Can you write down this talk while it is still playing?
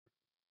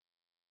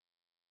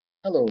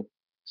Hello.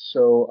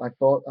 So I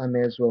thought I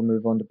may as well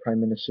move on to Prime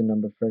Minister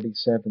number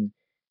 37.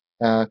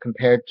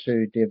 Compared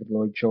to David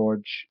Lloyd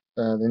George,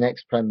 the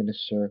next Prime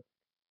Minister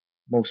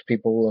most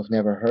people will have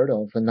never heard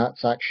of, and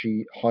that's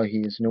actually how he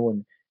is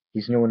known.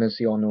 He's known as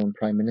the unknown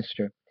Prime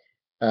Minister.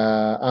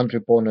 Andrew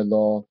Bonar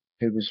Law,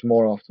 who was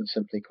more often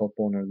simply called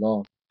Bonar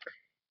Law.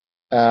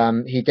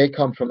 He did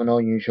come from an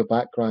unusual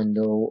background,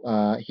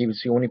 though. He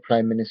was the only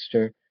Prime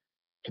Minister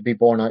to be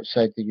born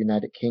outside the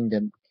United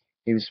Kingdom.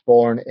 He was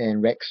born in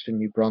Rexton,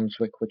 New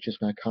Brunswick, which is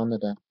now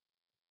Canada.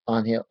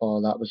 And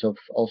that was of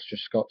Ulster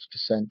Scots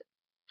descent.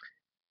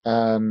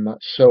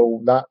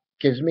 So that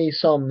gives me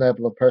some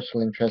level of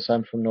personal interest.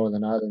 I'm from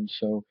Northern Ireland,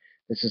 so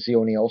this is the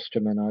only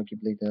Ulsterman,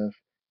 arguably, to have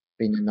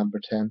been in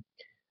number 10.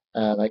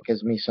 That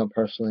gives me some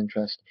personal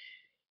interest.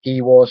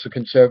 He was a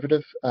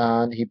Conservative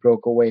and he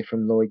broke away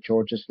from Lloyd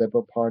George's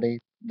Liberal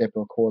Party,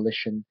 Liberal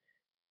Coalition,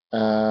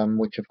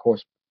 which of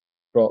course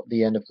brought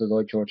the end of the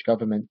Lloyd George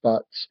government.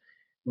 But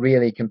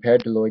really,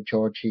 compared to Lloyd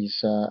George, he's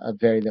a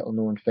very little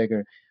known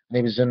figure. And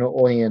he was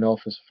only in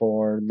office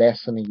for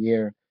less than a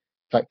year.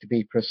 In fact, to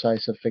be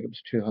precise, I think it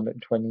was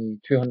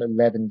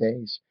 211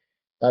 days.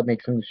 That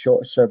makes him the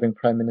shortest serving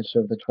Prime Minister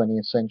of the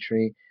 20th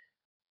century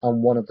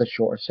and one of the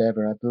shortest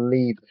ever. I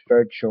believe the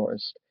third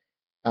shortest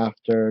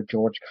after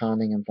George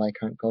Canning and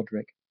Viscount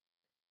Godric.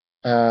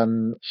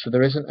 So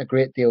there isn't a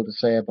great deal to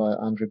say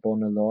about Andrew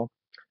Bonar Law,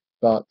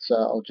 but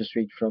I'll just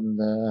read from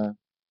the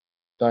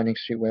Downing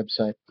Street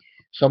website.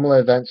 Some of the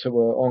events that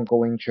were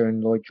ongoing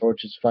during Lloyd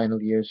George's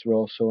final years were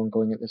also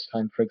ongoing at this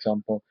time. For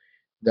example,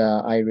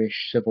 the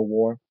Irish Civil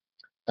War,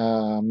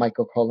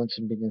 Michael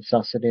Collinson being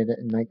assassinated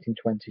in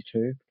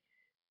 1922.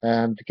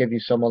 To give you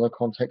some other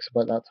context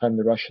about that time,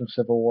 the Russian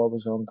Civil War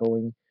was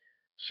ongoing.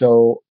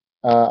 So,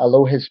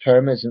 although his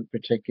term isn't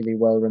particularly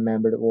well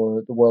remembered, the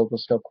world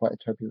was still quite a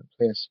turbulent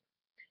place.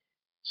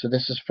 So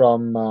this is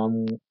from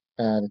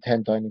the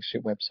 10 Downing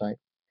Street website.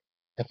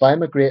 If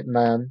I'm a great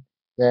man,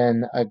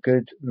 then a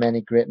good many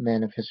great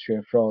men of history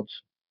are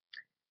frauds.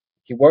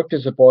 He worked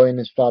as a boy in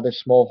his father's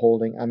small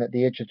holding, and at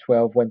the age of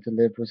 12 went to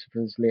live with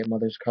his late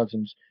mother's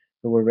cousins,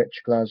 who were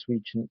rich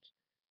Glaswegian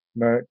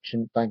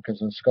merchant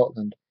bankers in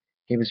Scotland.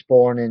 He was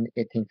born in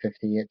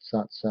 1858, so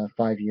that's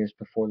 5 years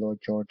before Lloyd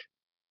George.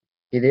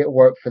 He later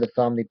worked for the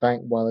family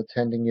bank while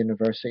attending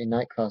university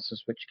night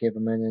classes, which gave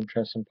him an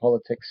interest in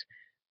politics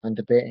and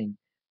debating.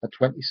 At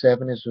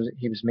 27,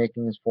 he was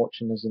making his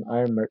fortune as an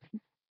iron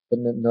merchant,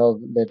 but did not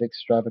live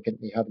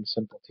extravagantly, having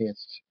simple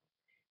tastes.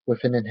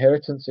 With an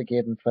inheritance that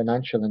gave him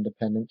financial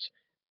independence,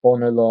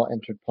 Bonar Law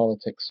entered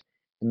politics.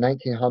 In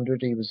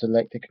 1900, he was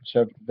elected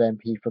Conservative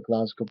MP for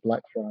Glasgow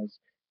Blackfriars.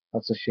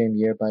 That's the same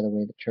year, by the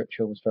way, that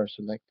Churchill was first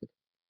elected.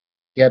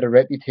 He had a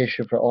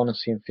reputation for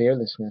honesty and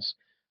fearlessness,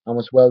 and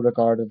was well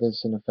regarded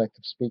as an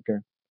effective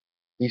speaker.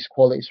 These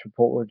qualities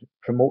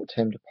promoted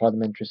him to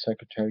Parliamentary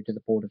Secretary to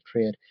the Board of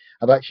Trade.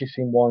 I've actually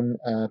seen one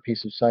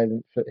piece of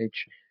silent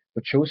footage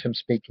which shows him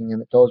speaking,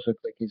 and it does look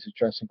like he's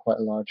addressing quite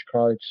a large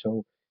crowd,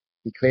 so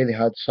he clearly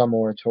had some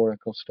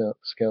oratorical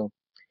skill.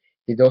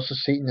 He'd also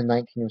seat in the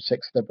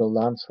 1906 Liberal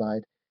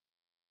landslide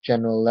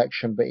general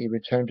election, but he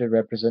returned to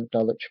represent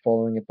Dulwich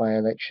following a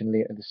by-election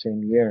later the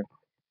same year.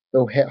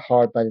 Though hit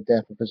hard by the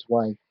death of his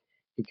wife,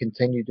 he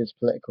continued his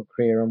political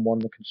career and won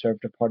the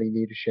Conservative Party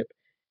leadership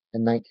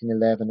in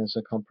 1911 as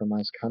a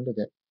compromise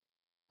candidate.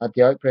 At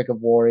the outbreak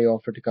of war, he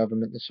offered the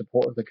government the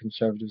support of the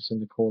Conservatives in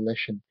the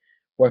coalition.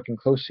 Working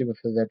closely with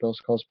the Liberals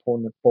caused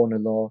Bonar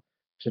Law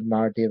to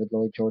admire David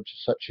Lloyd George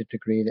to such a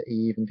degree that he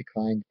even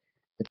declined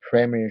the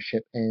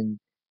premiership in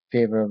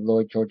favour of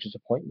Lloyd George's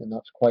appointment.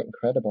 That's quite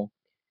incredible.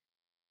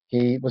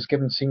 He was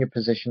given senior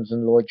positions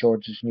in Lloyd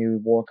George's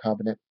new war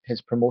cabinet.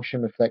 His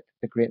promotion reflected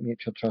the great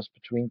mutual trust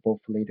between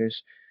both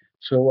leaders.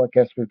 So I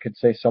guess we could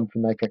say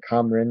something like a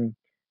Cameron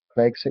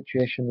Clegg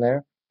situation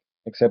there,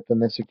 except on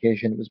this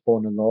occasion it was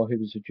Bonar Law who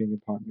was a junior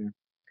partner.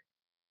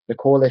 The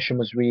coalition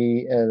was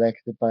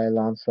re-elected by a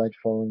landslide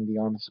following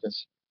the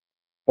armistice.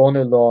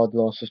 Bonar Law had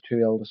lost his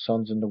two eldest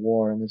sons in the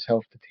war and his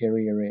health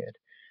deteriorated.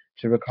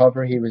 To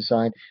recover, he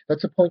resigned.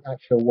 That's a point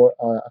actually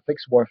I think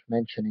is worth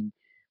mentioning.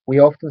 We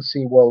often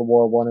see World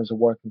War One as a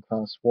working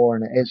class war,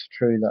 and it is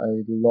true that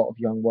a lot of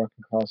young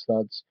working class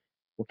lads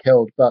were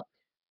killed. But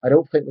I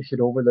don't think we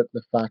should overlook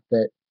the fact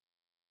that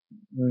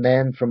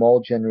men from all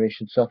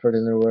generations suffered,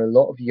 and there were a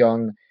lot of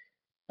young,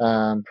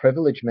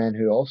 privileged men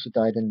who also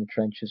died in the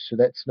trenches. So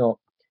let's not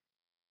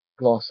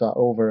gloss that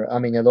over. I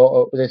mean,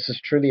 this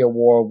is truly a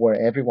war where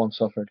everyone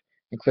suffered,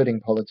 including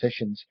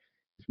politicians.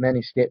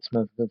 Many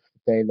statesmen of the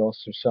day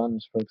lost their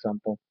sons, for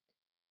example.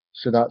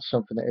 So that's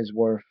something that is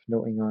worth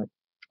noting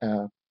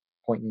out,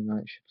 pointing out,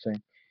 I should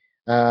say.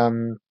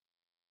 Um,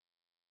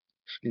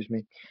 excuse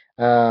me.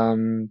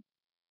 Um,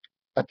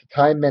 at the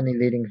time, many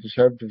leading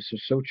Conservatives were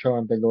so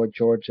charmed by Lloyd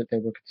George that they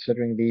were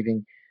considering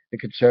leaving the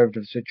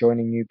Conservatives to join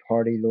a new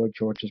party Lloyd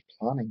George is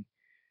planning.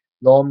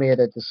 Law made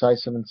a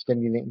decisive and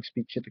stimulating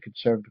speech at the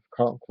Conservative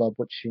Club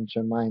which changed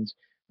their minds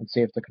and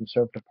saved the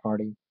Conservative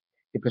Party.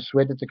 He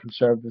persuaded the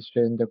Conservatives to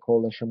end their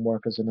coalition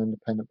work as an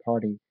independent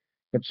party.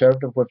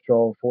 Conservative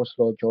withdrawal forced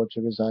Lloyd George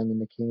to resign, and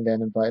the King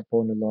then invited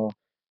Bonar Law,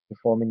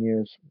 performing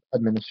years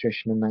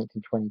administration in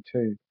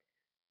 1922.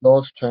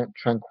 Law's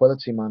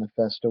Tranquility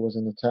Manifesto was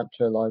an attempt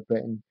to allow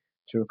Britain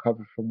to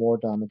recover from war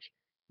damage.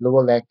 Law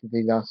elected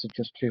lasted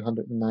just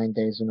 209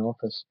 days in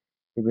office.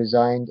 He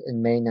resigned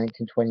in May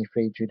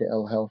 1923 due to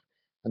ill health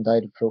and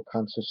died of throat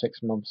cancer 6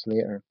 months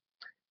later.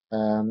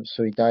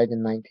 So he died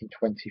in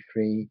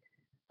 1923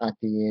 at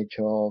the age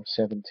of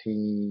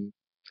 70,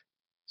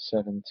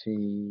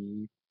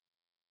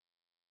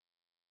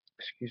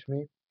 excuse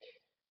me,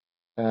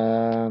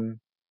 um,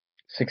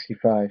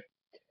 65.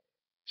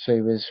 So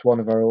he was one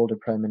of our older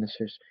prime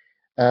ministers.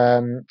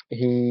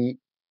 He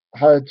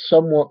had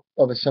somewhat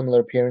of a similar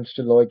appearance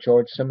to Lloyd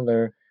George,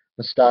 similar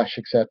moustache,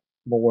 except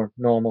more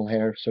normal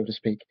hair, so to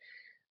speak.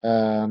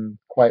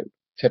 Quite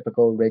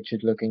typical,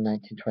 rigid-looking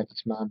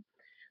 1920s man.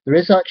 There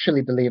is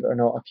actually, believe it or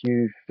not, a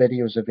few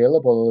videos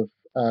available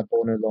of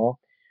Bonar Law.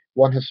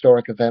 One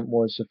historic event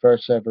was the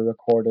first ever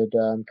recorded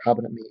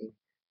cabinet meeting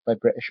by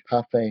British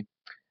Pathé,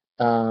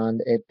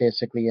 and it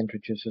basically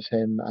introduces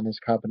him and his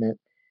cabinet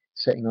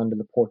sitting under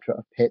the portrait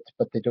of Pitt,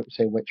 but they don't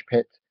say which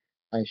Pitt.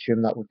 I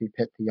assume that would be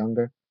Pitt the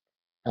Younger.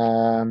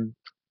 Um,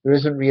 there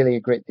isn't really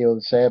a great deal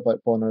to say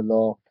about Bonar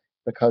Law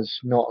because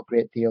not a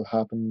great deal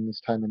happened in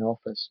his time in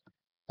office.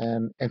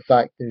 In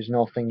fact, there's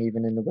nothing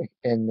even in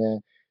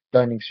the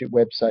Downing Street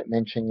website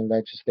mentioning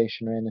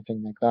legislation or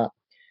anything like that.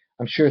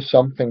 I'm sure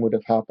something would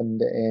have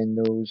happened in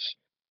those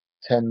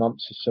 10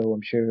 months or so.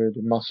 I'm sure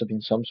there must have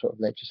been some sort of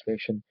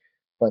legislation,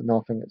 but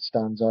nothing that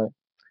stands out.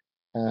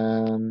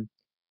 Um,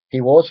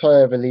 he was,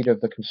 however, leader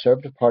of the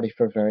Conservative Party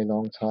for a very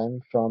long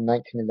time, from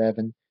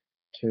 1911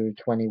 to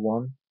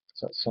 21,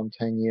 so that's some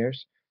 10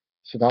 years.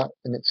 So that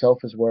in itself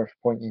is worth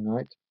pointing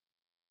out.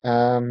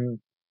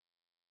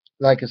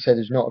 Like I said,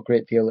 there's not a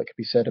great deal that could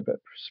be said about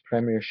his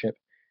premiership.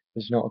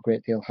 There's not a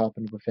great deal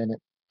happened within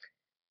it.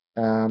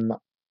 Um,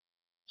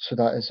 so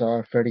that is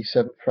our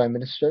 37th Prime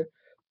Minister,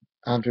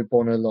 Andrew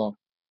Bonar Law,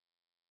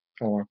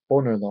 or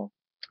Bonar Law,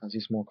 as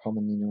he's more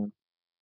commonly known.